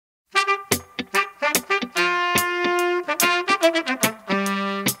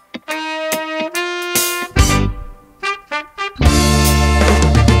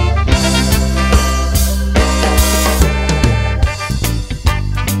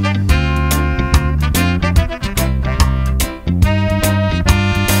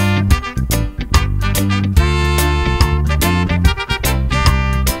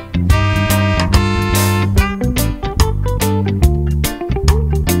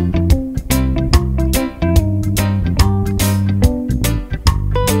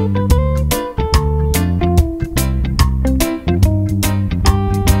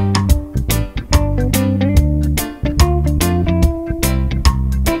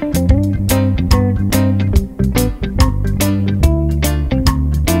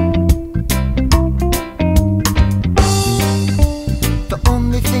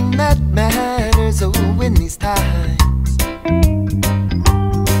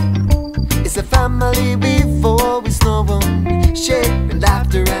family we've always known, sharing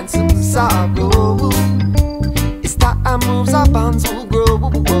laughter and some sorrow. It's time moves, our bonds will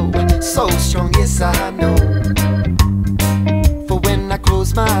grow so strong, yes I know. For when I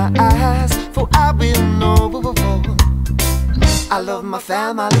close my eyes, for I will know I love my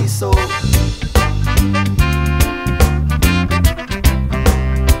family so.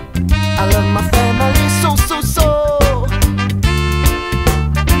 I love my family so, so, so.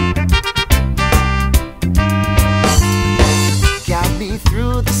 Guide me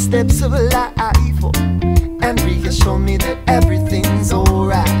through the steps of life and reassure me that everything's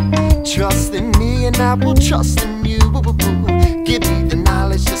alright. Trust in me and I will trust in you. Give me the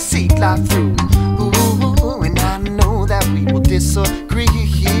knowledge to seek life through. And I know that we will disagree,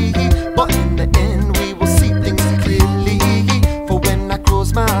 but in the end we will see things clearly. For when I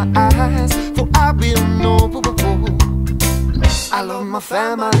close my eyes, for I will know I love my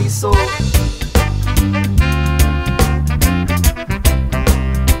family so.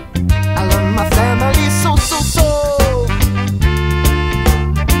 I love my family so, so, so.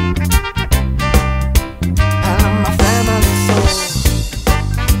 I love my family so.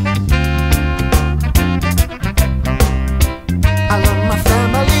 I love my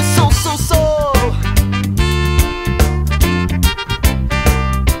family so, so, so.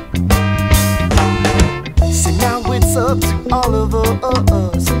 See now it's up to all of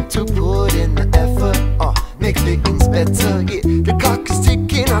us to put in the effort, make things better, yeah. The clock is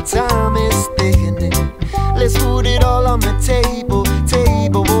ticking, our time is thinning. Let's put it all on the table,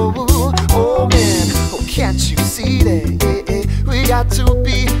 table. Oh man, oh can't you see that? We got to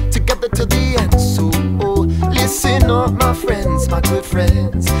be together to the end. So listen up, my friends, my good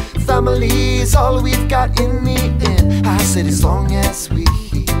friends. Family is all we've got in the end. I said as long as we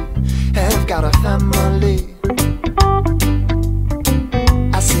have got a family.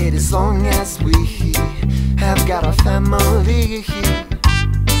 I said as long as we have got a family.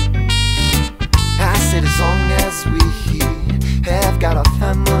 I said as long as we have got a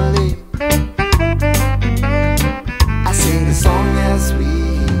family.